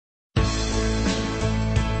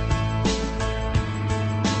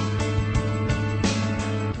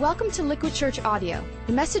Welcome to Liquid Church Audio.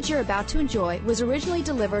 The message you're about to enjoy was originally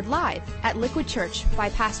delivered live at Liquid Church by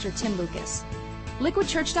Pastor Tim Lucas.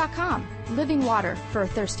 LiquidChurch.com, living water for a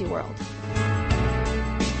thirsty world.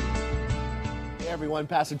 Hey everyone,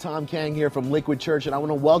 Pastor Tom Kang here from Liquid Church, and I want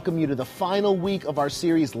to welcome you to the final week of our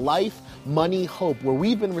series, Life, Money, Hope, where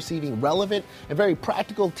we've been receiving relevant and very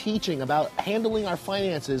practical teaching about handling our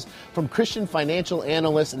finances from Christian financial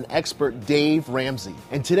analyst and expert Dave Ramsey.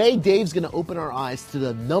 And today, Dave's going to open our eyes to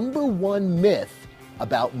the number one myth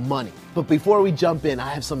about money. But before we jump in, I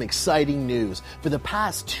have some exciting news. For the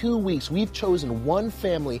past 2 weeks, we've chosen one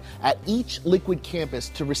family at each Liquid campus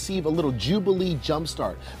to receive a little Jubilee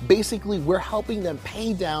Jumpstart. Basically, we're helping them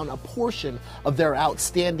pay down a portion of their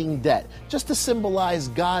outstanding debt, just to symbolize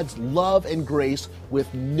God's love and grace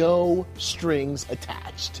with no strings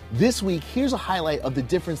attached. This week, here's a highlight of the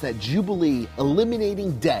difference that Jubilee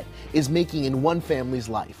eliminating debt is making in one family's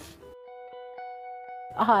life.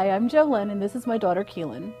 Hi, I'm JoLynn, and this is my daughter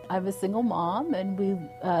Keelan. I'm a single mom, and we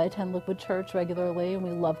attend Liquid Church regularly, and we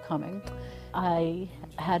love coming. I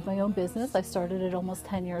had my own business. I started it almost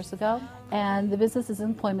 10 years ago, and the business is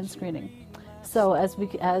employment screening. So as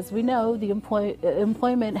we know, the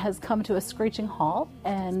employment has come to a screeching halt,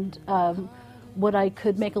 and what I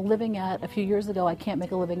could make a living at a few years ago, I can't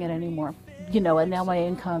make a living at anymore. And now my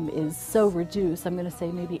income is so reduced, I'm going to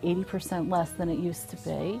say maybe 80% less than it used to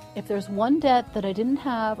be. If there's one debt that I didn't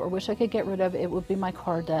have or wish I could get rid of, it would be my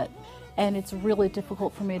car debt. And it's really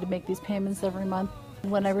difficult for me to make these payments every month.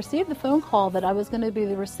 When I received the phone call that I was going to be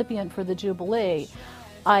the recipient for the Jubilee,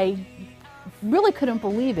 I really couldn't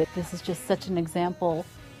believe it. This is just such an example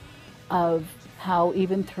of how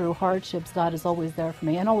even through hardships, God is always there for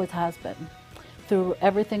me and always has been. Through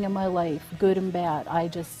everything in my life, good and bad, I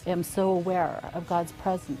just am so aware of God's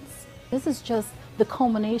presence. This is just the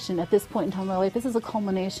culmination at this point in time in my life. This is a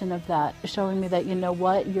culmination of that, showing me that, you know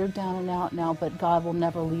what, you're down and out now, but God will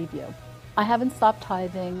never leave you. I haven't stopped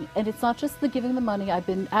tithing, and it's not just the giving the money. I've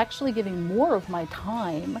been actually giving more of my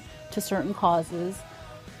time to certain causes.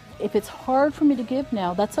 If it's hard for me to give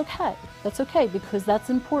now, that's okay. That's okay, because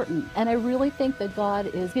that's important. And I really think that God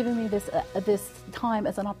is giving me this time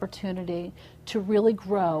as an opportunity to really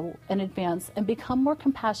grow and advance and become more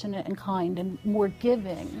compassionate and kind and more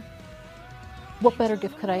giving. What better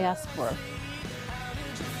gift could I ask for?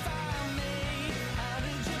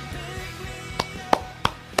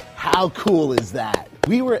 How cool is that?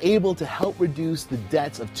 We were able to help reduce the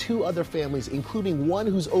debts of 2 other families, including one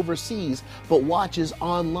who's overseas but watches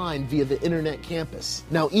online via the internet campus.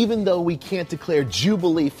 Now, even though we can't declare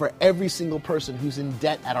Jubilee for every single person who's in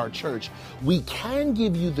debt at our church, we can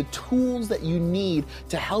give you the tools that you need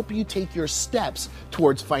to help you take your steps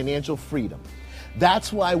towards financial freedom.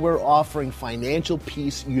 That's why we're offering Financial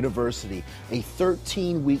Peace University, a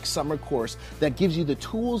 13-week summer course that gives you the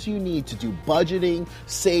tools you need to do budgeting,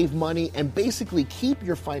 save money, and basically keep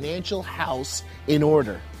your financial house in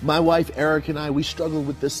order. My wife, Eric, and I, we struggled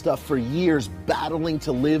with this stuff for years, battling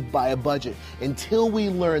to live by a budget, until we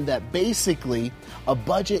learned that basically a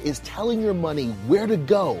budget is telling your money where to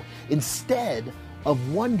go instead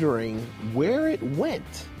of wondering where it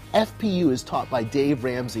went. FPU is taught by Dave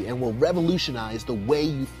Ramsey and will revolutionize the way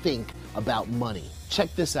you think about money.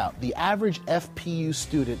 Check this out. The average FPU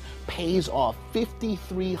student pays off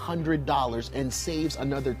 $5,300 and saves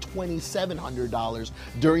another $2,700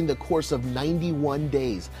 during the course of 91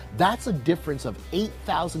 days. That's a difference of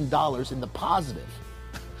 $8,000 in the positive.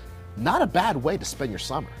 Not a bad way to spend your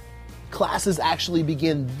summer. Classes actually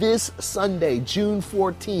begin this Sunday, June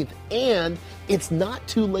 14th, and it's not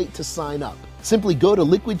too late to sign up. Simply go to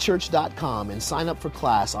liquidchurch.com and sign up for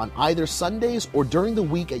class on either Sundays or during the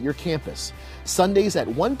week at your campus. Sundays at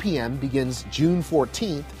 1 p.m. begins June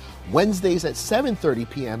 14th. Wednesdays at 7:30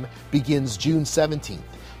 p.m. begins June 17th.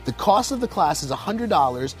 The cost of the class is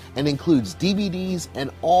 $100 and includes DVDs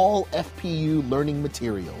and all FPU learning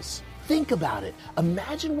materials. Think about it.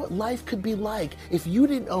 Imagine what life could be like if you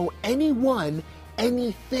didn't owe anyone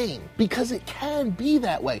anything, because it can be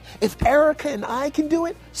that way. If Erica and I can do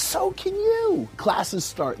it, so can you. Classes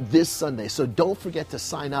start this Sunday, so don't forget to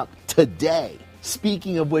sign up today.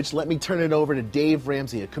 Speaking of which, let me turn it over to Dave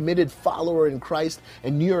Ramsey, a committed follower in Christ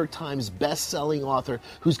and New York Times best-selling author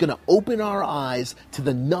who's going to open our eyes to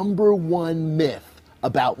the number one myth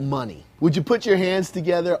about money. Would you put your hands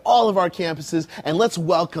together, all of our campuses, and let's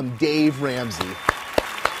welcome Dave Ramsey.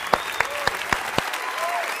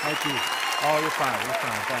 Thank you. Oh, you're fine.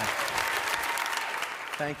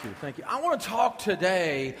 Thanks. Thank you. I want to talk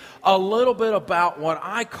today a little bit about what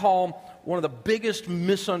I call one of the biggest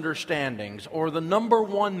misunderstandings, or the number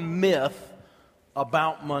one myth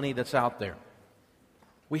about money that's out there.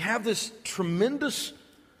 We have this tremendous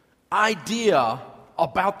idea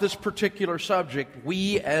about this particular subject,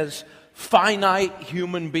 we as finite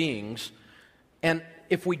human beings, and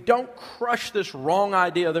if we don't crush this wrong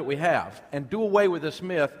idea that we have and do away with this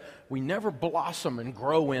myth, we never blossom and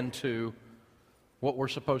grow into what we're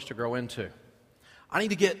supposed to grow into. I need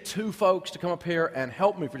to get two folks to come up here and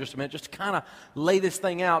help me for just a minute, just to kind of lay this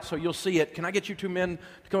thing out so you'll see it. Can I get you two men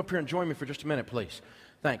to come up here and join me for just a minute, please?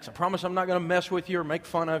 Thanks. I promise I'm not going to mess with you or make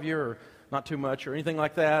fun of you or not too much or anything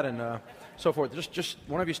like that and so forth. Just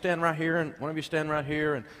one of you stand right here and one of you stand right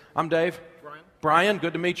here. And I'm Dave. Brian,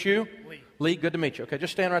 good to meet you. Lee, good to meet you. Okay,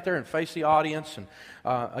 just stand right there and face the audience. And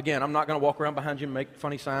again, I'm not going to walk around behind you and make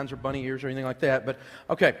funny signs or bunny ears or anything like that. But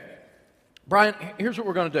okay, Brian, here's what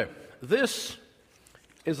we're going to do. This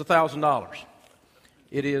is $1,000.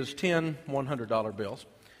 It is 10 $100 bills.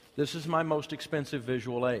 This is my most expensive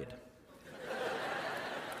visual aid.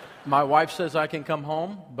 My wife says I can come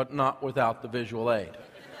home, but not without the visual aid.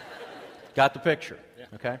 Got the picture?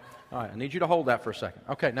 Okay? All right, I need you to hold that for a second.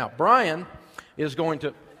 Okay, now Brian is going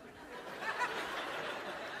to...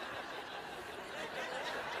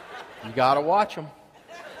 You got to watch him.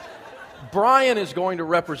 Brian is going to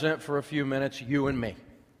represent for a few minutes you and me.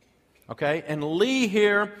 Okay? And Lee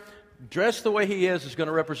here, dressed the way he is going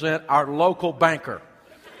to represent our local banker.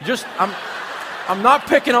 I'm not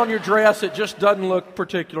picking on your dress. It just doesn't look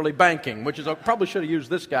particularly banking, which is, I probably should have used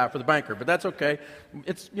this guy for the banker, but that's okay.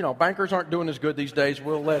 It's, bankers aren't doing as good these days.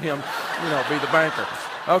 We'll let him, be the banker.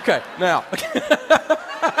 Okay, now.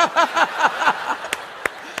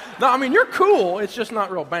 No, I mean, you're cool. It's just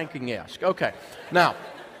not real banking-esque. Okay, now.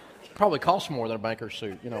 Probably costs more than a banker's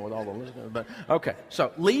suit, with all the... But okay,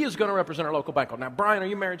 so Lee is going to represent our local bank. Now, Brian, are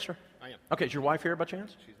you married, sir? I am. Okay, is your wife here by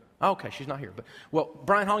chance? She's not. Okay, she's not here. Well,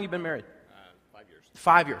 Brian, how long have you been married? 5 years.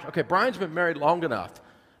 5 years. Okay, Brian's been married long enough,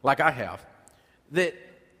 like I have, that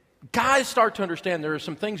guys start to understand there are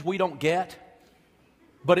some things we don't get,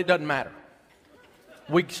 but it doesn't matter.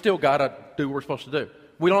 We still got to do what we're supposed to do.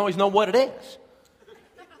 We don't always know what it is.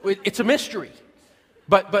 It's a mystery.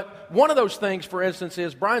 But one of those things, for instance,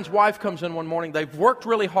 is Brian's wife comes in one morning. They've worked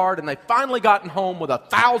really hard, and they've finally gotten home with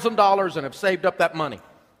 $1,000 and have saved up that money.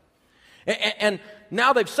 And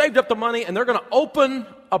now they've saved up the money, and they're going to open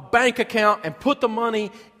a bank account and put the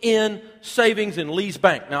money in savings in Lee's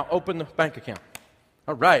bank. Now, open the bank account.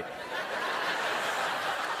 All right.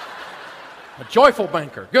 A joyful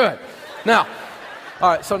banker. Good. Now... All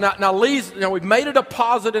right, so now Lee's, we've made a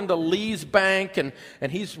deposit into Lee's bank, and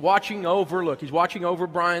he's watching over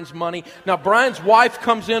Brian's money. Now, Brian's wife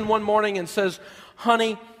comes in one morning and says,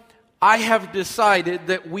 honey, I have decided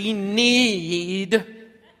that we need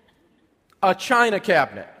a china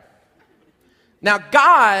cabinet. Now,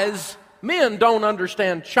 guys, men don't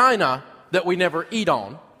understand china that we never eat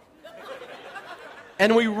on.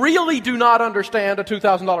 And we really do not understand a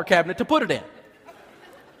 $2,000 cabinet to put it in.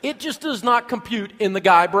 It just does not compute in the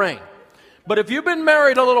guy brain. But if you've been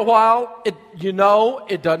married a little while, it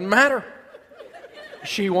doesn't matter.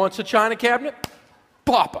 She wants a china cabinet.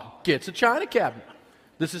 Papa gets a china cabinet.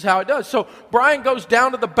 This is how it does. So Brian goes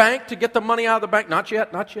down to the bank to get the money out of the bank. Not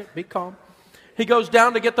yet. Be calm. He goes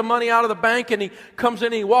down to get the money out of the bank, and he comes in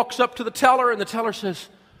and he walks up to the teller, and the teller says,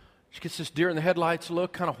 she gets this deer in the headlights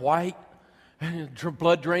look, kind of white, and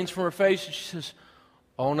blood drains from her face, and she says,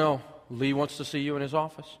 oh no. Lee wants to see you in his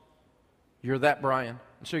office. You're that Brian.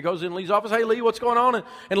 And so he goes in Lee's office. Hey, Lee, what's going on?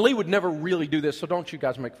 And Lee would never really do this, so don't you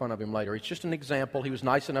guys make fun of him later. It's just an example. He was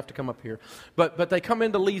nice enough to come up here. But they come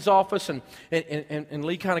into Lee's office, and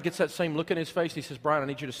Lee kind of gets that same look in his face. He says, Brian, I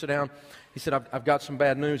need you to sit down. He said, I've got some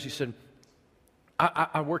bad news. He said,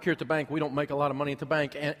 I work here at the bank. We don't make a lot of money at the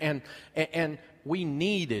bank. And we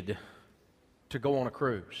needed to go on a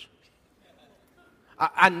cruise.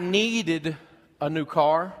 I needed a new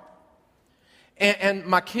car. And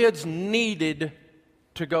my kids needed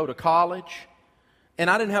to go to college, and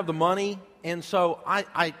I didn't have the money, and so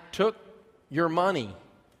I took your money,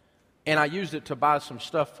 and I used it to buy some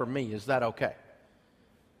stuff for me. Is that okay?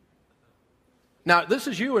 Now, this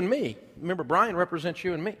is you and me. Remember, Brian represents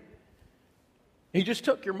you and me. He just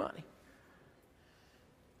took your money.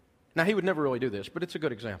 Now, he would never really do this, but it's a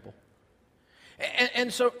good example.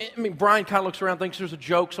 And so, Brian kind of looks around, thinks there's a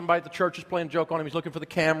joke. Somebody at the church is playing a joke on him. He's looking for the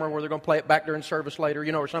camera where they're going to play it back during service later,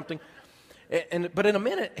 or something. But in a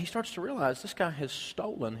minute, he starts to realize this guy has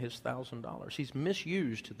stolen his $1,000. He's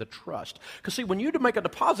misused the trust. Because, see, when you make a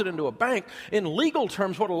deposit into a bank, in legal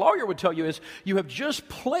terms, what a lawyer would tell you is you have just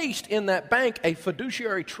placed in that bank a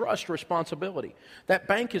fiduciary trust responsibility. That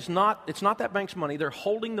bank it's not that bank's money. They're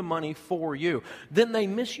holding the money for you. Then they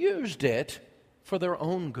misused it for their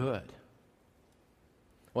own good.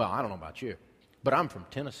 Well, I don't know about you, but I'm from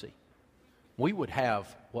Tennessee. we would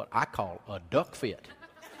have what I call a duck fit.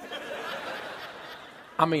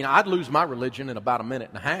 I mean, I'd lose my religion in about a minute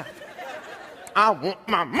and a half. I want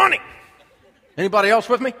my money. Anybody else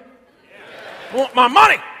with me? I want my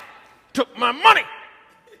money. Took my money.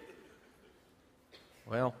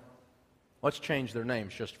 Well, let's change their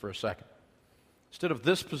names just for a second. Instead of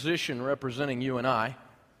this position representing you and I,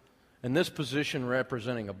 and this position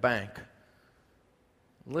representing a bank,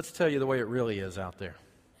 let's tell you the way it really is out there.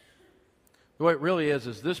 The way it really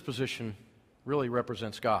is this position really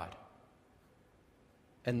represents God.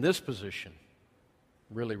 And this position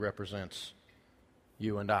really represents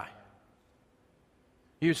you and I.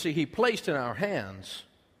 You see, He placed in our hands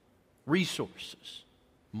resources,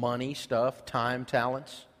 money, stuff, time,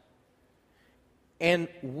 talents, and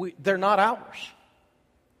they're not ours.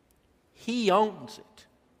 He owns it.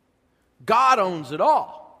 God owns it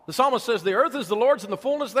all. The psalmist says, the earth is the Lord's and the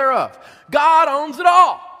fullness thereof. God owns it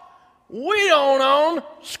all. We don't own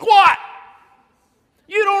squat.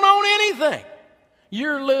 You don't own anything.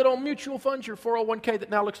 Your little mutual funds, your 401k that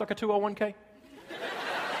now looks like a 201k.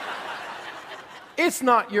 It's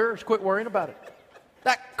not yours. Quit worrying about it.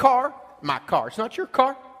 That car, my car, it's not your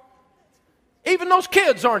car. Even those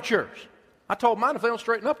kids aren't yours. I told mine if they don't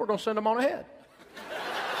straighten up, we're going to send them on ahead.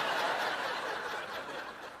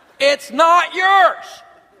 It's not yours.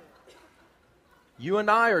 You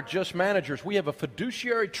and I are just managers. We have a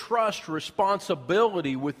fiduciary trust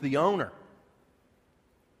responsibility with the owner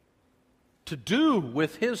to do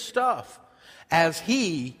with his stuff as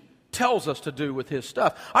he tells us to do with his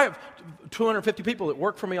stuff. I have 250 people that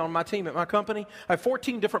work for me on my team at my company. I have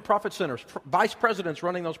 14 different profit centers, vice presidents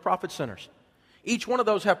running those profit centers. Each one of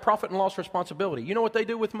those have profit and loss responsibility. You know what they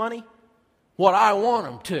do with money? What I want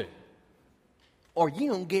them to. Or you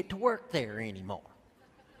don't get to work there anymore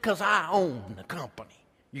because I own the company.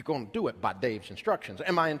 You're going to do it by Dave's instructions.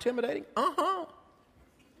 Am I intimidating? Uh-huh.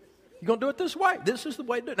 You're going to do it this way. This is the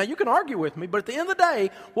way to do it. Now, you can argue with me, but at the end of the day,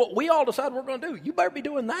 what we all decide we're going to do, you better be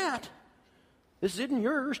doing that. This isn't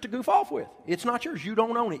yours to goof off with. It's not yours. You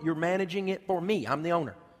don't own it. You're managing it for me. I'm the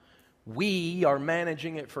owner. We are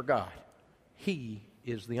managing it for God. He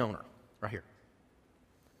is the owner. Right here.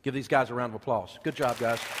 Give these guys a round of applause. Good job,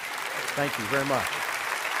 guys. Thank you very much.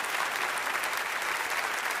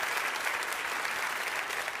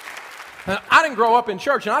 And I didn't grow up in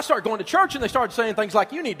church, and I started going to church, and they started saying things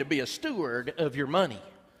like, you need to be a steward of your money.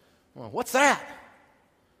 Well, what's that?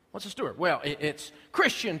 What's a steward? Well, it's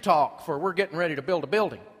Christian talk for we're getting ready to build a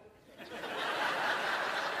building.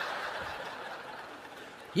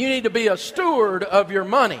 You need to be a steward of your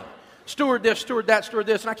money. Steward this, steward that, steward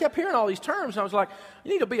this. And I kept hearing all these terms, and I was like,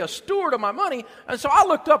 you need to be a steward of my money. And so I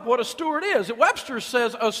looked up what a steward is. Webster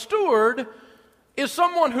says a steward is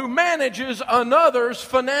someone who manages another's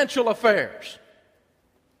financial affairs.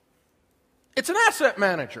 It's an asset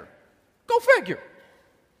manager. Go figure.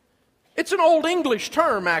 It's an old English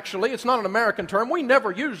term, actually. It's not an American term. We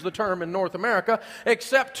never use the term in North America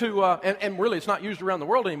except to, and really it's not used around the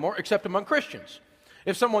world anymore, except among Christians.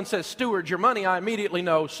 If someone says steward your money, I immediately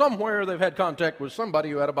know somewhere they've had contact with somebody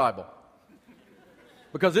who had a Bible.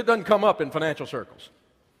 Because it doesn't come up in financial circles.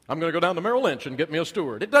 I'm going to go down to Merrill Lynch and get me a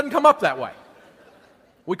steward. It doesn't come up that way.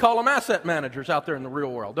 We call them asset managers out there in the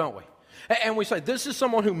real world, don't we? And we say this is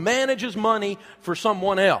someone who manages money for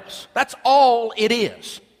someone else. That's all it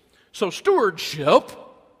is. So stewardship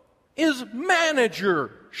is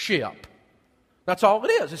managership. That's all it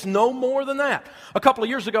is. It's no more than that. A couple of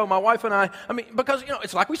years ago, my wife and I because,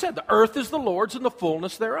 it's like we said, the earth is the Lord's and the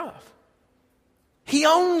fullness thereof. He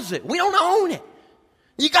owns it. We don't own it.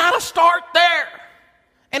 You got to start there.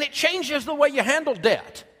 And it changes the way you handle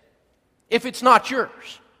debt if it's not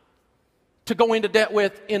yours to go into debt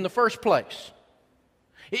with in the first place.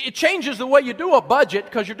 It changes the way you do a budget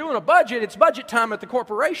because you're doing a budget. It's budget time at the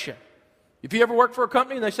corporation. If you ever work for a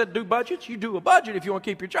company and they said do budgets, you do a budget if you want to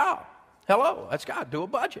keep your job. Hello, that's God. Do a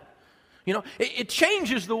budget. It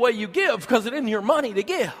changes the way you give because it isn't your money to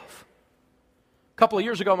give. A couple of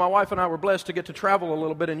years ago, my wife and I were blessed to get to travel a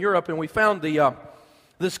little bit in Europe, and we found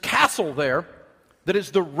this castle there that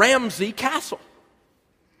is the Ramsey Castle.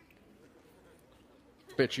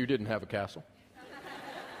 Bet you didn't have a castle.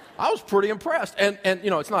 I was pretty impressed. And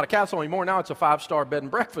it's not a castle anymore. Now it's a 5-star bed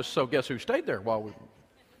and breakfast, so guess who stayed there? Well, we're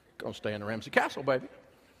going to stay in the Ramsey Castle, baby.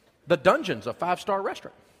 The Dungeon's a 5-star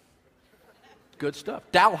restaurant. Good stuff.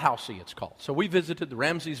 Dalhousie, it's called. So we visited, the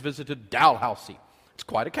Ramseys visited Dalhousie. It's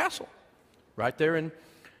quite a castle. Right there in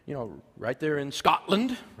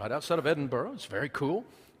Scotland, right outside of Edinburgh. It's very cool.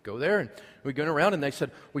 Go there, and we went around, and they said,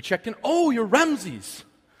 we checked in. Oh, you're Ramseys.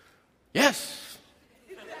 Yes.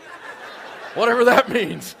 Whatever that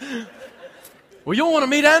means. Well, you'll want to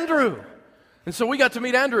meet Andrew. And so we got to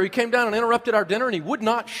meet Andrew. He came down and interrupted our dinner, and he would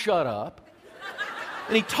not shut up.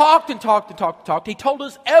 And he talked and talked and talked and talked. He told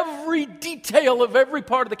us every detail of every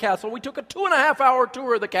part of the castle. We took a 2.5-hour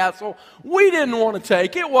tour of the castle. We didn't want to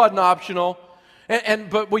take. It wasn't optional.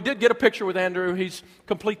 But we did get a picture with Andrew. He's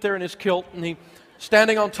complete there in his kilt, and he's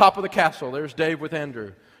standing on top of the castle. There's Dave with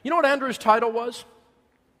Andrew. You know what Andrew's title was?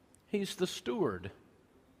 He's the steward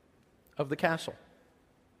of the castle.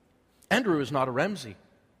 Andrew is not a Ramsey.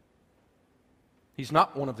 He's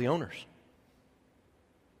not one of the owners.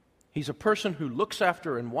 He's a person who looks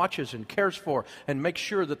after and watches and cares for and makes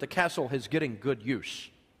sure that the castle is getting good use.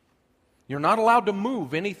 You're not allowed to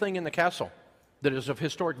move anything in the castle that is of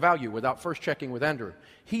historic value without first checking with Andrew.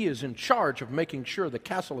 He is in charge of making sure the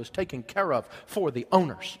castle is taken care of for the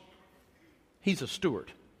owners. He's a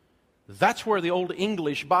steward. That's where the Old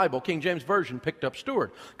English Bible, King James Version, picked up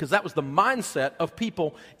steward, because that was the mindset of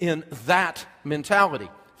people in that mentality.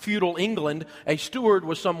 Feudal England, a steward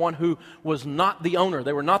was someone who was not the owner.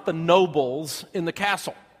 They were not the nobles in the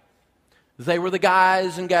castle. They were the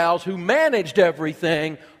guys and gals who managed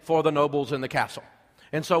everything for the nobles in the castle.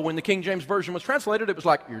 And so when the King James Version was translated, it was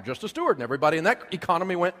like, you're just a steward. And everybody in that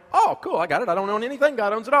economy went, oh, cool, I got it. I don't own anything.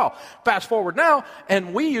 God owns it all. Fast forward now,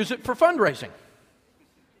 and we use it for fundraising.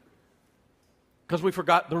 Because we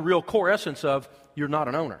forgot the real core essence of, you're not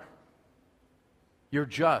an owner. You're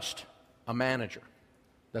just a manager.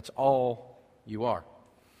 That's all you are.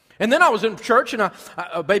 And then I was in church, and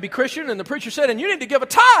a baby Christian, and the preacher said, and you need to give a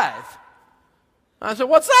tithe. I said,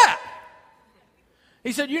 what's that?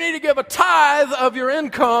 He said, you need to give a tithe of your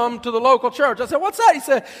income to the local church. I said, what's that? He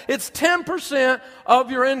said, it's 10% of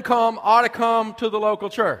your income ought to come to the local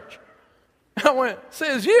church. I went,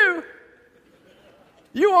 says you?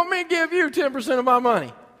 You want me to give you 10% of my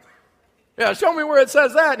money? Yeah, show me where it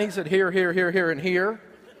says that. And he said, here, here, here, here, and here.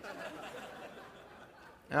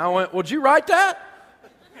 And I went, well, did you write that?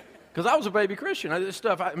 Because I was a baby Christian.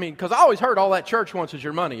 Because I always heard all that church wants is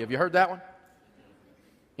your money. Have you heard that one?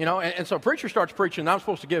 You know, and so a preacher starts preaching, and I'm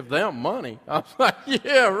supposed to give them money. I was like,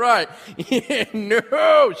 yeah, right. Yeah,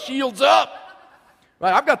 no, shields up.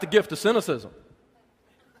 Right, I've got the gift of cynicism.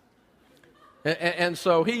 And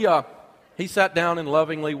so he sat down and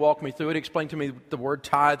lovingly walked me through it. He explained to me the word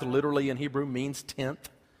tithe literally in Hebrew means tenth.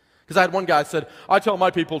 Because I had one guy said, I tell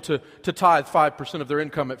my people to tithe 5% of their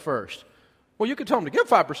income at first. Well, you can tell them to give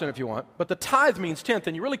 5% if you want, but the tithe means tenth,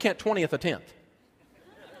 and you really can't 20th a tenth.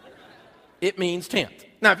 It means tenth.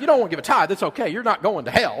 Now, if you don't want to give a tithe, it's okay. You're not going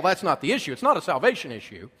to hell. That's not the issue. It's not a salvation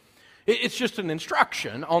issue. It's just an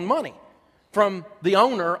instruction on money from the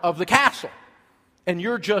owner of the castle. And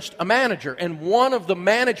you're just a manager. And one of the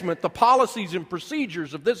management, the policies and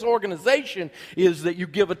procedures of this organization is that you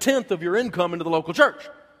give a tenth of your income into the local church.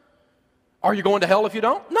 Are you going to hell if you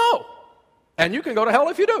don't? No. And you can go to hell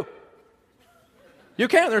if you do. You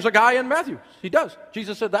can. There's a guy in Matthew. He does.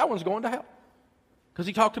 Jesus said that one's going to hell. Because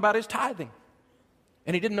he talked about his tithing.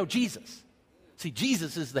 And he didn't know Jesus. See,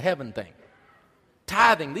 Jesus is the heaven thing.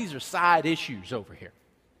 Tithing, these are side issues over here.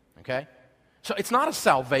 Okay? So it's not a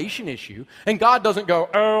salvation issue. And God doesn't go,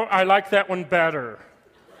 oh, I like that one better.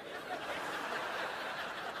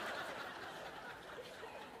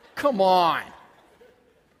 Come on.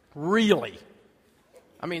 Really?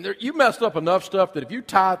 I mean, you messed up enough stuff that if you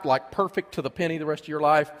tithe like perfect to the penny the rest of your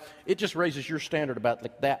life, it just raises your standard about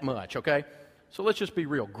like that much, okay? So let's just be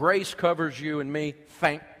real. Grace covers you and me,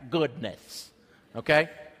 thank goodness, okay?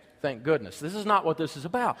 Thank goodness. This is not what this is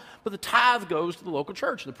about. But the tithe goes to the local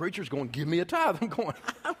church. The preacher's going, give me a tithe. I'm going,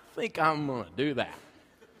 I don't think I'm going to do that.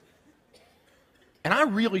 And I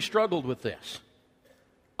really struggled with this.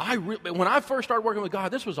 When I first started working with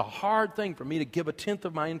God, this was a hard thing for me to give a tenth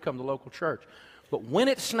of my income to the local church. But when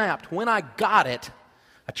it snapped, when I got it,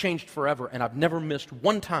 I changed forever, and I've never missed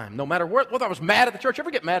one time, no matter whether I was mad at the church. You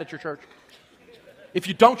ever get mad at your church? If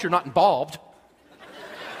you don't, you're not involved.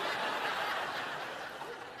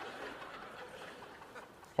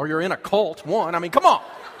 Or you're in a cult, one. I mean, come on.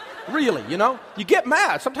 Really, you know? You get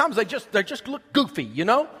mad. Sometimes they just look goofy, you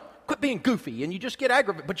know? Quit being goofy, and you just get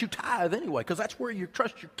aggravated. But you tithe anyway, because that's where you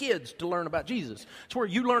trust your kids to learn about Jesus. It's where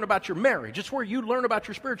you learn about your marriage. It's where you learn about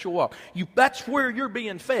your spiritual walk. That's where you're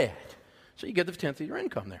being fed. So you get the tenth of your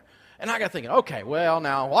income there. And I got thinking, okay, well,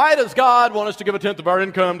 now, why does God want us to give a tenth of our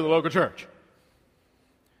income to the local church?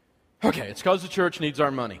 Okay, it's because the church needs our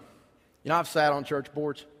money. You know, I've sat on church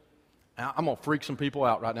boards. I'm going to freak some people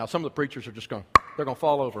out right now. Some of the preachers are just going, they're going to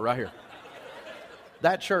fall over right here.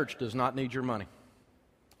 That church does not need your money.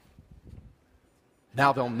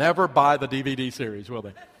 Now, they'll never buy the DVD series, will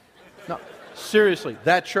they? No, seriously,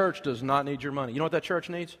 that church does not need your money. You know what that church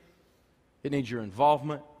needs? It needs your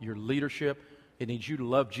involvement, your leadership, It needs you to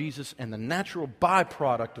love Jesus, and the natural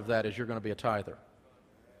byproduct of that is you're going to be a tither.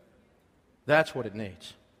 That's what it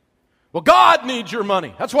needs. Well, God needs your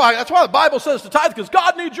money. That's why the Bible says to tithe, because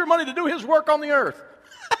God needs your money to do His work on the earth.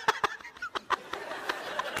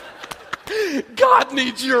 God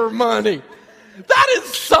needs your money. That is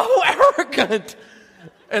so arrogant.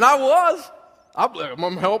 And I'm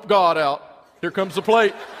going to help God out. Here comes the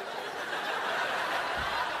plate.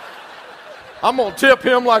 I'm going to tip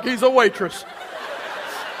him like he's a waitress.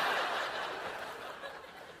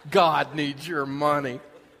 God needs your money.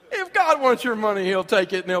 If God wants your money, He'll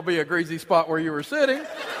take it and there'll be a greasy spot where you were sitting.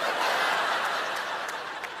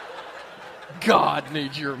 God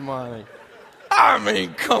needs your money. I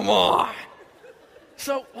mean, come on.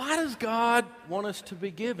 So why does God want us to be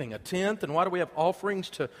giving? A tenth, and why do we have offerings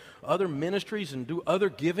to other ministries and do other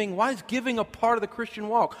giving? Why is giving a part of the Christian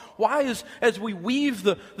walk? Why is, as we weave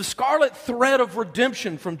the scarlet thread of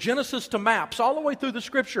redemption from Genesis to maps all the way through the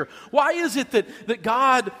Scripture, why is it that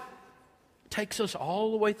God takes us all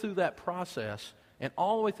the way through that process, and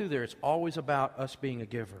all the way through there, it's always about us being a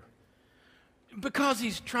giver? Because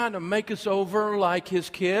He's trying to make us over like His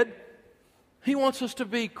kid. He wants us to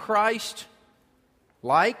be Christ-like.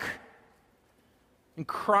 And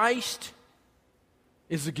Christ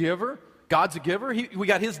is a giver. God's a giver. We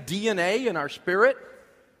got His DNA in our spirit.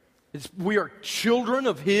 We are children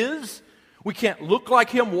of His. We can't look like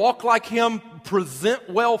Him, walk like Him, present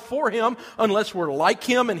well for Him unless we're like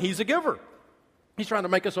Him and He's a giver. He's trying to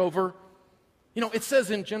make us over. You know, it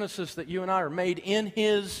says in Genesis that you and I are made in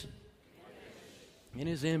His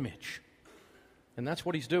image. And that's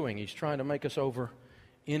what He's doing. He's trying to make us over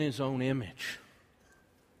in His own image.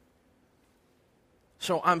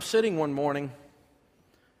 So I'm sitting one morning,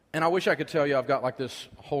 and I wish I could tell you I've got like this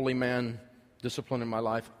holy man discipline in my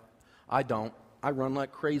life. I don't. I run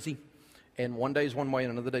like crazy, and one day's one way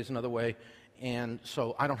and another day's another way. And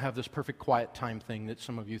so I don't have this perfect quiet time thing that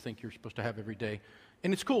some of you think you're supposed to have every day.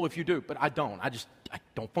 And it's cool if you do, but I don't. I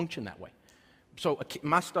don't function that way. So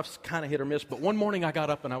my stuff's kind of hit or miss, but one morning I got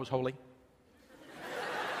up and I was holy.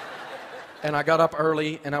 And I got up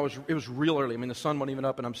early, and it was real early. I mean, the sun wasn't even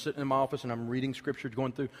up, and I'm sitting in my office, and I'm reading Scripture,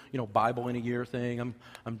 going through, Bible in a year thing.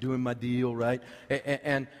 I'm doing my deal, right?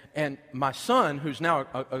 And my son, who's now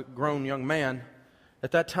a grown young man,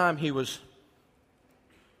 at that time he was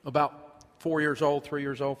about 4 years old, 3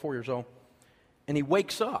 years old, 4 years old, and he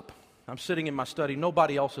wakes up. I'm sitting in my study.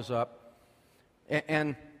 Nobody else is up.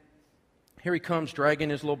 And here he comes, dragging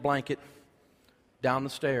his little blanket down the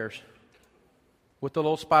stairs with the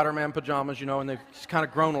little Spider-Man pajamas, and he's kind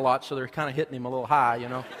of grown a lot, so they're kind of hitting him a little high,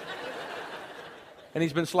 And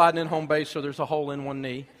he's been sliding in home base, so there's a hole in one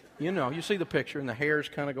knee. You see the picture, and the hair's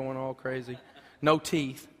kind of going all crazy. No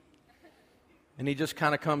teeth. And he just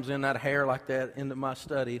kind of comes in that hair like that into my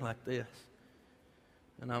study like this.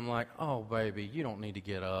 And I'm like, oh, baby, you don't need to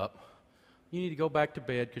get up. You need to go back to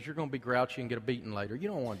bed because you're going to be grouchy and get a beating later. You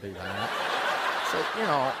don't want to do that. So,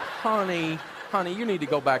 honey, you need to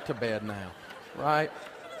go back to bed now. Right?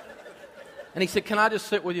 And he said, can I just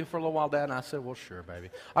sit with you for a little while, Dad? And I said, well, sure, baby.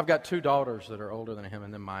 I've got 2 daughters that are older than him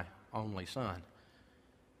and then my only son.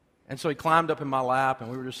 And so he climbed up in my lap, and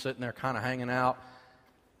we were just sitting there kind of hanging out.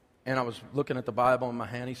 And I was looking at the Bible in my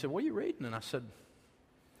hand. He said, what are you reading? And I said,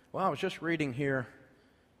 well, I was just reading here,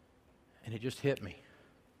 and it just hit me.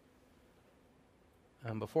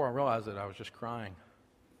 And before I realized it, I was just crying.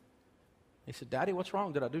 He said, Daddy, what's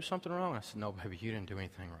wrong? Did I do something wrong? I said, no, baby, you didn't do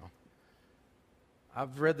anything wrong.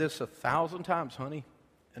 I've read this 1,000 times, honey,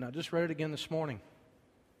 and I just read it again this morning.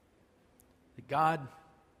 That God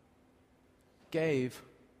gave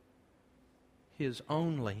His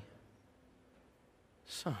only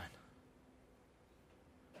Son.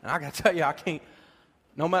 And I got to tell you, I can't,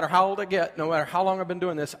 no matter how old I get, no matter how long I've been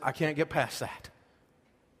doing this, I can't get past that.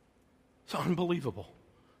 It's unbelievable.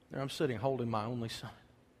 There I'm sitting holding my only son.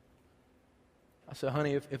 I said,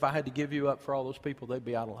 honey, if I had to give you up for all those people, they'd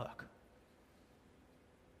be out of luck.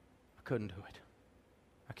 I couldn't do it.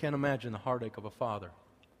 I can't imagine the heartache of a father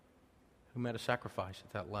who made a sacrifice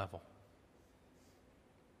at that level.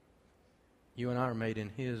 You and I are made in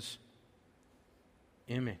His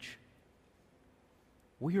image.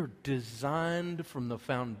 We are designed from the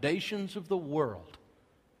foundations of the world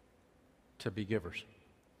to be givers.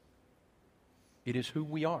 It is who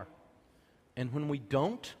we are. And when we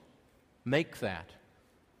don't make that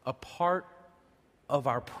a part of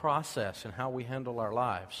our process and how we handle our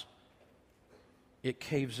lives, it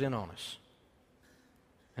caves in on us.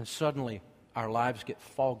 And suddenly, our lives get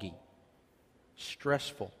foggy,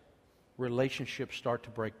 stressful. Relationships start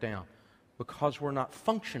to break down because we're not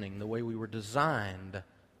functioning the way we were designed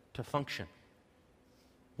to function.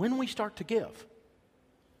 When we start to give,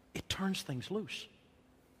 it turns things loose.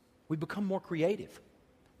 We become more creative.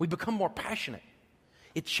 We become more passionate.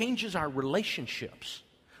 It changes our relationships.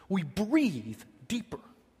 We breathe deeper.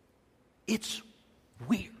 It's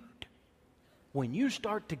weird. When you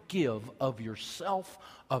start to give of yourself,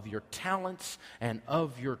 of your talents, and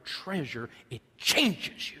of your treasure, it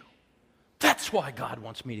changes you. That's why God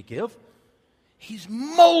wants me to give. He's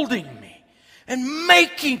molding me and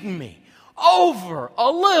making me over a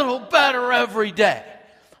little better every day.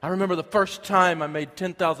 I remember the first time I made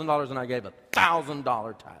 $10,000 and I gave a $1,000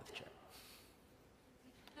 tithe check.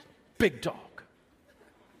 Big dog.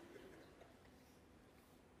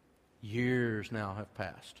 Years now have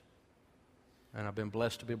passed. And I've been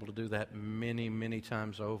blessed to be able to do that many, many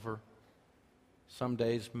times over. Some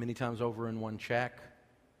days, many times over in one check.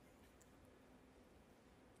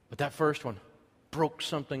 But that first one broke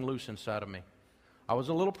something loose inside of me. I was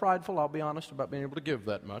a little prideful, I'll be honest, about being able to give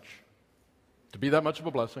that much. To be that much of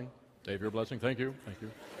a blessing. Dave, you're a blessing. Thank you. Thank you.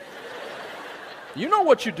 You know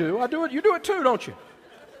what you do. I do it. You do it too, don't you?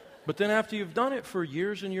 But then after you've done it for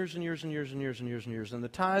years and years and years and years and years and years and years, and the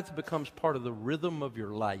tithe becomes part of the rhythm of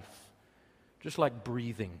your life. Just like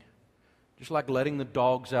breathing. Just like letting the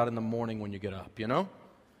dogs out in the morning when you get up, you know?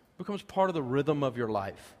 It becomes part of the rhythm of your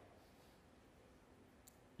life.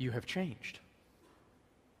 You have changed.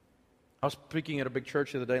 I was speaking at a big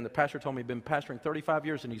church the other day, and the pastor told me he'd been pastoring 35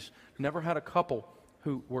 years, and he's never had a couple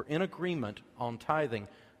who were in agreement on tithing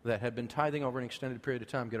that had been tithing over an extended period of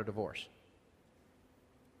time get a divorce.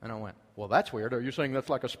 And I went, well, that's weird. Are you saying that's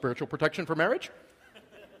like a spiritual protection for marriage?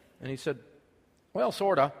 And he said, well,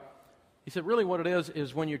 sort of. He said, really what it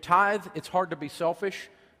is when you tithe, it's hard to be selfish,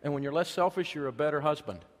 and when you're less selfish, you're a better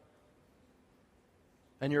husband.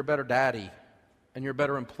 And you're a better daddy. And you're a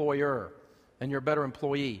better employer. And you're a better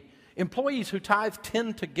employee. Employees who tithe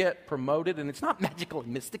tend to get promoted, and it's not magical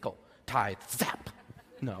and mystical. Tithe, zap.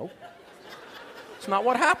 No. It's not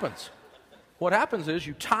what happens. What happens is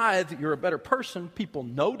you tithe, you're a better person. People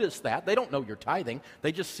notice that. They don't know you're tithing.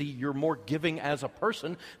 They just see you're more giving as a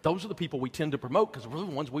person. Those are the people we tend to promote because we're the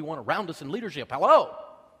ones we want around us in leadership. Hello.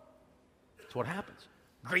 That's what happens.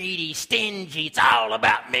 Greedy, stingy, it's all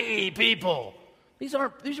about me, people. These are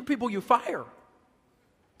people you fire.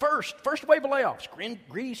 First wave of layoffs.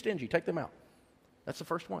 Greedy, stingy, take them out. That's the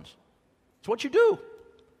first ones. It's what you do.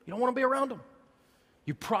 You don't want to be around them.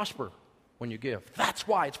 You prosper when you give. That's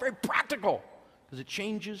why. It's very practical because it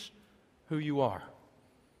changes who you are.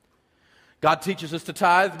 God teaches us to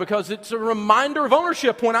tithe because it's a reminder of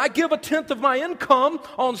ownership. When I give 1/10 of my income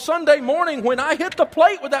on Sunday morning, when I hit the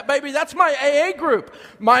plate with that baby, that's my AA group.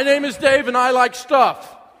 My name is Dave and I like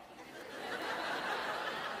stuff.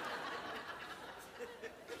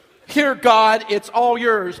 Here, God, it's all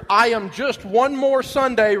yours. I am just one more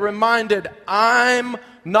Sunday reminded I'm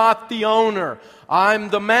not the owner. I'm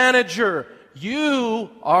the manager. You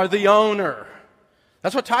are the owner.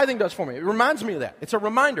 That's what tithing does for me. It reminds me of that. It's a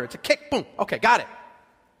reminder. It's a kick. Boom. Okay, got it.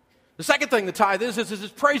 The second thing the tithe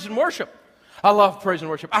is praise and worship. I love praise and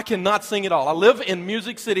worship. I cannot sing it all. I live in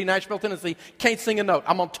Music City, Nashville, Tennessee. Can't sing a note.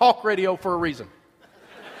 I'm on talk radio for a reason.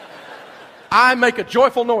 I make a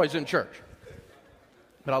joyful noise in church.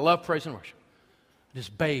 But I love praise and worship.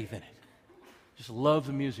 Just bathe in it. Just love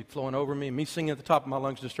the music flowing over me. Me singing at the top of my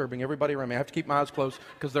lungs, disturbing everybody around me. I have to keep my eyes closed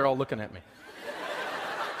because they're all looking at me.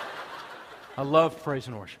 I love praise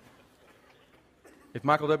and worship. If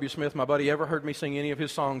Michael W. Smith, my buddy, ever heard me sing any of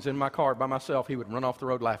his songs in my car by myself, he would run off the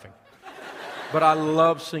road laughing. But I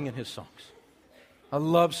love singing his songs. I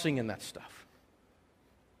love singing that stuff.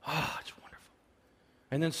 Ah, it's wonderful.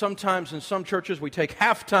 And then sometimes in some churches we take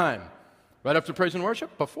halftime right after praise and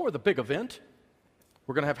worship, before the big event.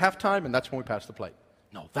 We're going to have halftime, and that's when we pass the plate.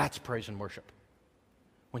 No, that's praise and worship.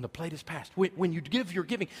 When the plate is passed, when you give your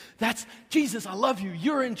giving, that's, Jesus, I love you.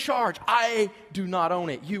 You're in charge. I do not own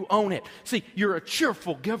it. You own it. See, you're a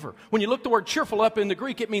cheerful giver. When you look the word cheerful up in the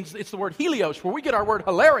Greek, it means it's the word helios, where we get our word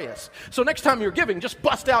hilarious. So next time you're giving, just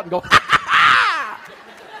bust out and go, ha, ha, ha!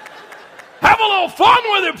 Have a little fun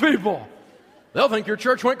with it, people. They'll think your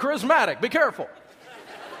church went charismatic. Be careful.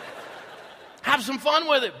 Have some fun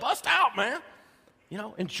with it. Bust out, man. You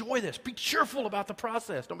know, enjoy this. Be cheerful about the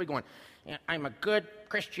process. Don't be going, I'm a good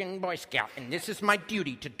Christian Boy Scout, and this is my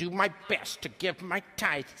duty to do my best to give my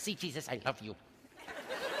tithe. See, Jesus, I love you.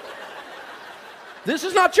 This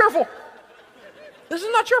is not cheerful. This is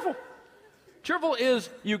not cheerful. Cheerful is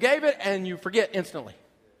you gave it and you forget instantly.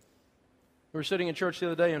 We were sitting in church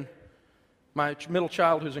the other day, and my middle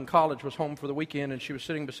child who's in college was home for the weekend, and she was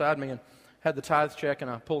sitting beside me, and had the tithe check,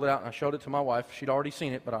 and I pulled it out, and I showed it to my wife. She'd already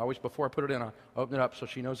seen it, but I always, before I put it in, I opened it up so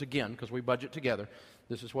she knows again, because we budget together.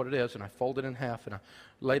 This is what it is, and I folded it in half, and I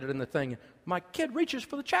laid it in the thing. My kid reaches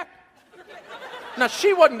for the check. Now,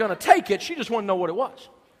 she wasn't going to take it. She just wanted to know what it was.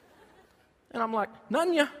 And I'm like,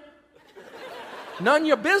 none your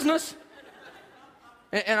business.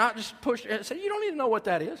 And I just pushed and said, you don't need to know what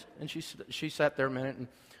that is. And she sat there a minute, and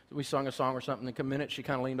we sung a song or something. And in a minute, she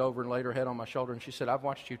kind of leaned over and laid her head on my shoulder, and she said, I've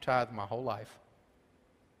watched you tithe my whole life.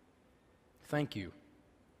 Thank you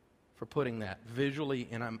for putting that visually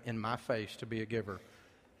in my face to be a giver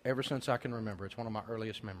ever since I can remember. It's one of my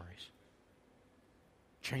earliest memories.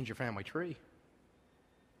 Change your family tree.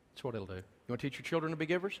 That's what it'll do. You want to teach your children to be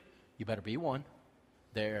givers? You better be one.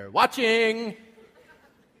 They're watching.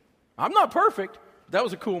 I'm not perfect. That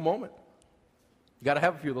was a cool moment. You got to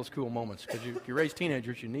have a few of those cool moments, because if you raise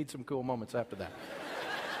teenagers, you need some cool moments after that.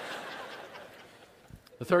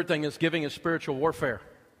 The third thing is giving is spiritual warfare.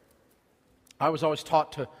 I was always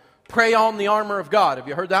taught to pray on the armor of God. Have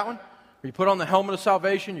you heard that one? Where you put on the helmet of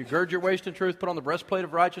salvation, you gird your waist in truth, put on the breastplate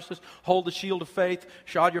of righteousness, hold the shield of faith,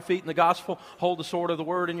 shod your feet in the gospel, hold the sword of the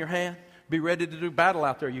word in your hand. Be ready to do battle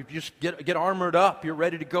out there. You just get armored up. You're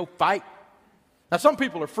ready to go fight. Now, some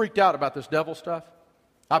people are freaked out about this devil stuff.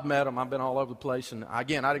 I've met them. I've been all over the place. And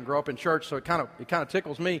again, I didn't grow up in church, so it kind of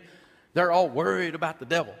tickles me. They're all worried about the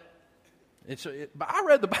devil. But I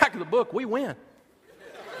read the back of the book. We win.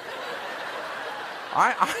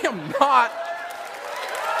 I am not.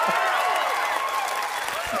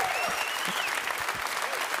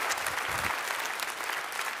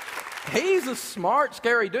 He's a smart,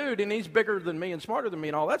 scary dude, and he's bigger than me and smarter than me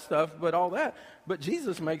and all that stuff, but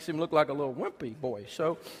Jesus makes him look like a little wimpy boy.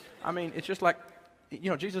 So, I mean, it's just like,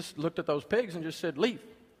 Jesus looked at those pigs and just said, leave.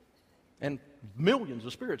 And millions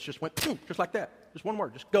of spirits just went, just like that. Just one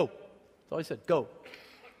word, just go. That's all he said, go.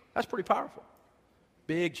 That's pretty powerful.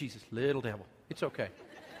 Big Jesus, little devil. It's okay.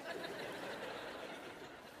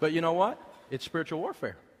 But you know what? It's spiritual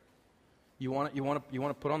warfare. You want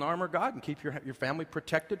to put on the armor of God and keep your family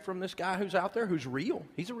protected from this guy who's out there, who's real.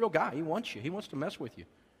 He's a real guy. He wants you. He wants to mess with you.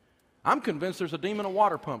 I'm convinced there's a demon of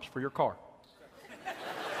water pumps for your car.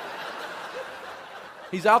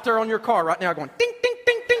 He's out there on your car right now going, ding, ding,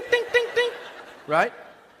 ding, ding, ding, ding, ding. Right?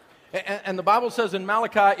 And the Bible says in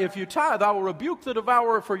Malachi, if you tithe, I will rebuke the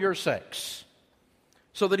devourer for your sakes,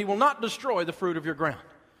 so that he will not destroy the fruit of your ground.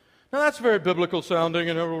 Now, that's very biblical sounding,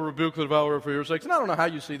 and I will rebuke the devourer for your sakes. And I don't know how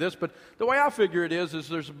you see this, but the way I figure it is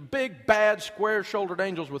there's big, bad, square-shouldered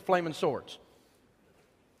angels with flaming swords.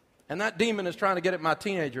 And that demon is trying to get at my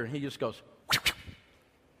teenager, and he just goes,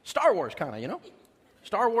 Star Wars kind of,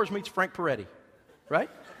 Star Wars meets Frank Peretti, right?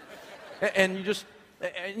 And you just,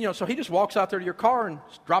 so he just walks out there to your car and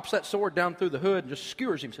drops that sword down through the hood and just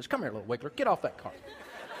skewers him, says, come here, little wiggler, get off that car.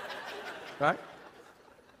 Right?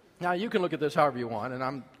 Now, you can look at this however you want, and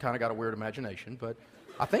I'm kind of got a weird imagination, but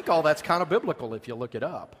I think all that's kind of biblical if you look it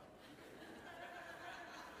up.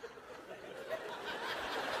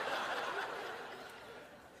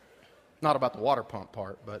 Not about the water pump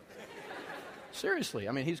part, but seriously,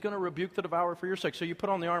 I mean, he's going to rebuke the devourer for your sake. So you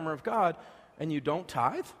put on the armor of God, and you don't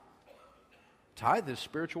tithe? Tithe is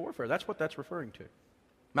spiritual warfare. That's what that's referring to.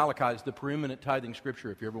 Malachi is the preeminent tithing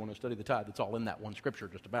scripture. If you ever want to study the tithe, it's all in that one scripture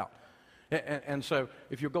just about. And so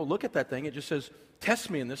if you go look at that thing, it just says, test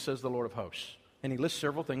me in this, says the Lord of hosts. And he lists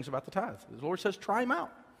several things about the tithe. The Lord says, try him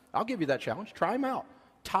out. I'll give you that challenge. Try him out.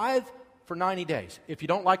 Tithe for 90 days. If you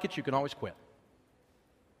don't like it, you can always quit.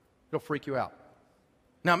 It'll freak you out.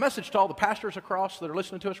 Now, a message to all the pastors across that are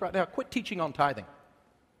listening to us right now, quit teaching on tithing.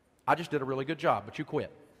 I just did a really good job, but you quit.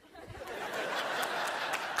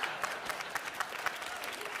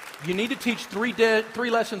 You need to teach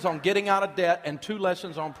three lessons on getting out of debt and 2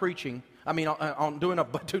 lessons on preaching. On doing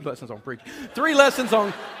 2 lessons on preaching. 3 lessons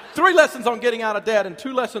on getting out of debt and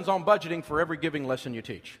 2 lessons on budgeting for every giving lesson you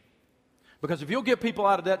teach. Because if you'll get people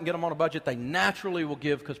out of debt and get them on a budget, they naturally will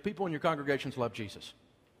give, because people in your congregations love Jesus.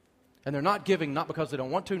 And they're not giving not because they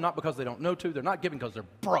don't want to, not because they don't know to. They're not giving because they're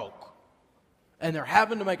broke. And they're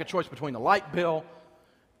having to make a choice between the light bill,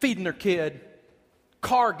 feeding their kid,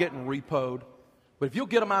 car getting repoed. But if you'll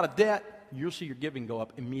get them out of debt, you'll see your giving go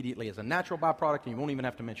up immediately as a natural byproduct, and you won't even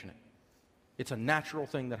have to mention it. It's a natural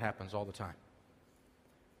thing that happens all the time.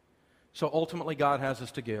 So ultimately, God has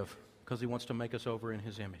us to give because he wants to make us over in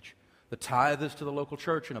his image. The tithe is to the local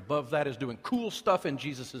church, and above that is doing cool stuff in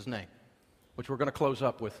Jesus' name, which we're going to close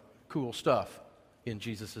up with cool stuff in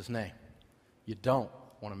Jesus' name. You don't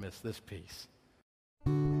want to miss this piece.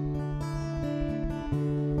 You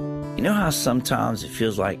know how sometimes it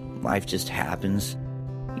feels like life just happens?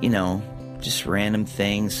 Just random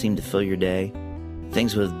things seem to fill your day.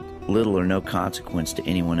 Things with little or no consequence to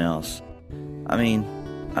anyone else. I mean,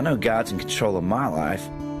 I know God's in control of my life,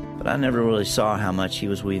 but I never really saw how much he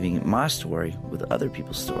was weaving my story with other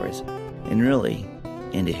people's stories, and really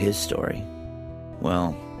into his story.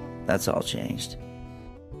 Well, that's all changed.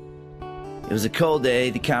 It was a cold day,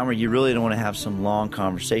 the kind where you really don't want to have some long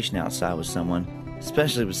conversation outside with someone,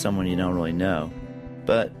 especially with someone you don't really know.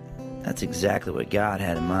 But that's exactly what God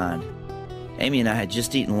had in mind. Amy and I had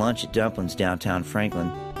just eaten lunch at Dumplings downtown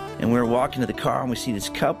Franklin, and we were walking to the car and we see this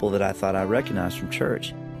couple that I thought I recognized from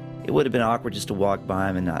church. It would have been awkward just to walk by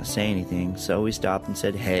him and not say anything, so we stopped and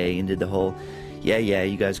said hey and did the whole, yeah,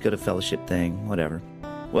 you guys go to fellowship thing, whatever.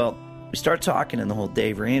 Well, we start talking and the whole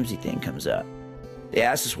Dave Ramsey thing comes up. They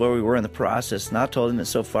asked us where we were in the process, and I told them that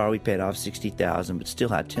so far we paid off $60,000 but still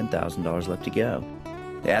had $10,000 left to go.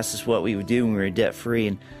 They asked us what we would do when we were debt-free,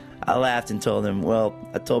 and I laughed and told them, well,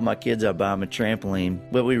 I told my kids I'd buy them a trampoline,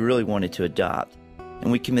 but we really wanted to adopt,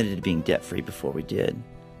 and we committed to being debt-free before we did.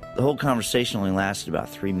 The whole conversation only lasted about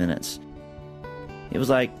 3 minutes. It was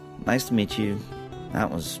like, nice to meet you.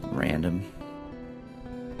 That was random.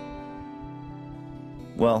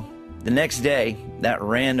 Well, the next day, that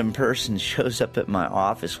random person shows up at my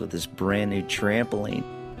office with this brand new trampoline.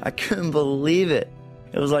 I couldn't believe it.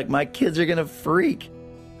 It was like my kids are gonna freak.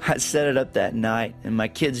 I set it up that night, and my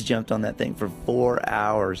kids jumped on that thing for 4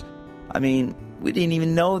 hours. I mean, we didn't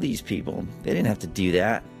even know these people. They didn't have to do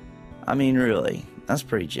that. I mean, really, that's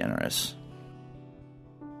pretty generous.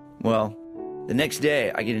 Well, the next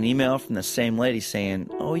day, I get an email from the same lady saying,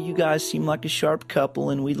 oh, you guys seem like a sharp couple,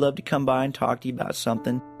 and we'd love to come by and talk to you about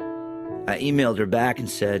something. I emailed her back and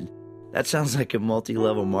said, that sounds like a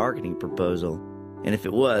multi-level marketing proposal. And if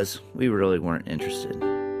it was, we really weren't interested.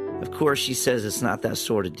 Of course, she says it's not that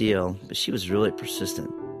sort of deal, but she was really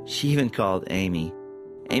persistent. She even called Amy.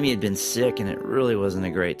 Amy had been sick, and it really wasn't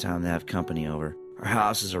a great time to have company over. Our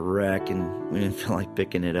house is a wreck, and we didn't feel like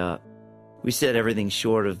picking it up. We said everything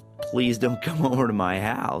short of, please don't come over to my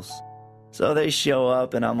house. So they show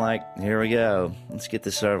up, and I'm like, here we go. Let's get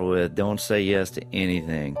this over with. Don't say yes to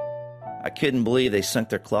anything. I couldn't believe they sunk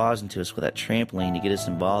their claws into us with that trampoline to get us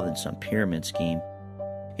involved in some pyramid scheme.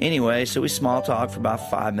 Anyway, so we small talked for about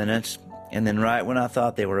 5 minutes, and then right when I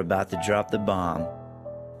thought they were about to drop the bomb,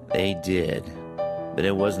 they did. But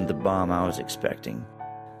it wasn't the bomb I was expecting.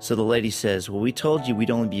 So the lady says, well, we told you we'd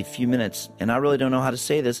only be a few minutes, and I really don't know how to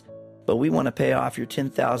say this, but we want to pay off your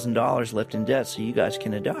 $10,000 left in debt so you guys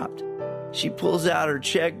can adopt. She pulls out her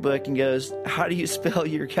checkbook and goes, how do you spell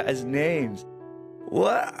your guys' names?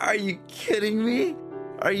 What? Are you kidding me?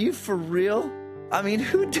 Are you for real? I mean,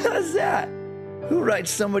 who does that? Who writes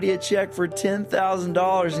somebody a check for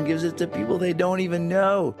 $10,000 and gives it to people they don't even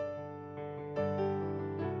know?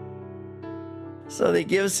 So they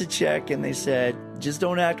give us a check and they said, just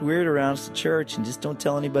don't act weird around us at church and just don't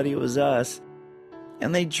tell anybody it was us.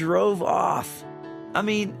 And they drove off. I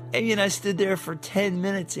mean, Amy and I stood there for 10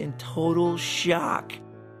 minutes in total shock.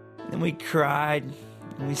 And we cried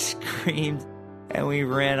and we screamed and we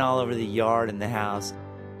ran all over the yard and the house.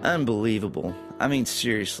 Unbelievable. I mean,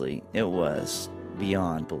 seriously, it was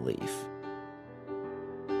beyond belief.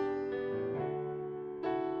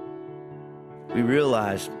 We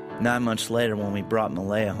realized 9 months later when we brought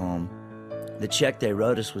Malaya home, the check they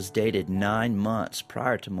wrote us was dated 9 months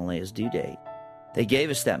prior to Malaya's due date. They gave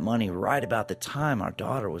us that money right about the time our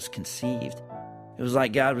daughter was conceived. It was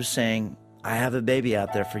like God was saying, I have a baby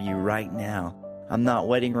out there for you right now. I'm not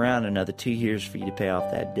waiting around another 2 years for you to pay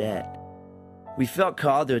off that debt. We felt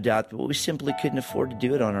called to adopt, but we simply couldn't afford to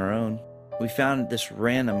do it on our own. We found this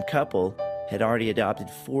random couple had already adopted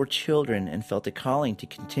 4 children and felt a calling to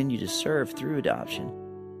continue to serve through adoption.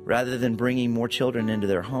 Rather than bringing more children into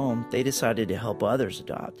their home, they decided to help others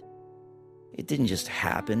adopt. It didn't just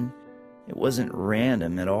happen. It wasn't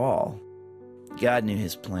random at all. God knew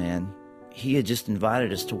his plan. He had just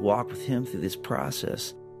invited us to walk with him through this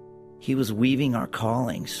process. He was weaving our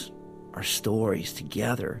callings, our stories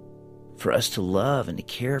together for us to love and to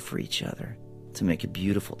care for each other, to make a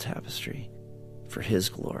beautiful tapestry for his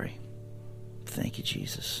glory. Thank you,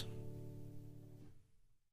 Jesus.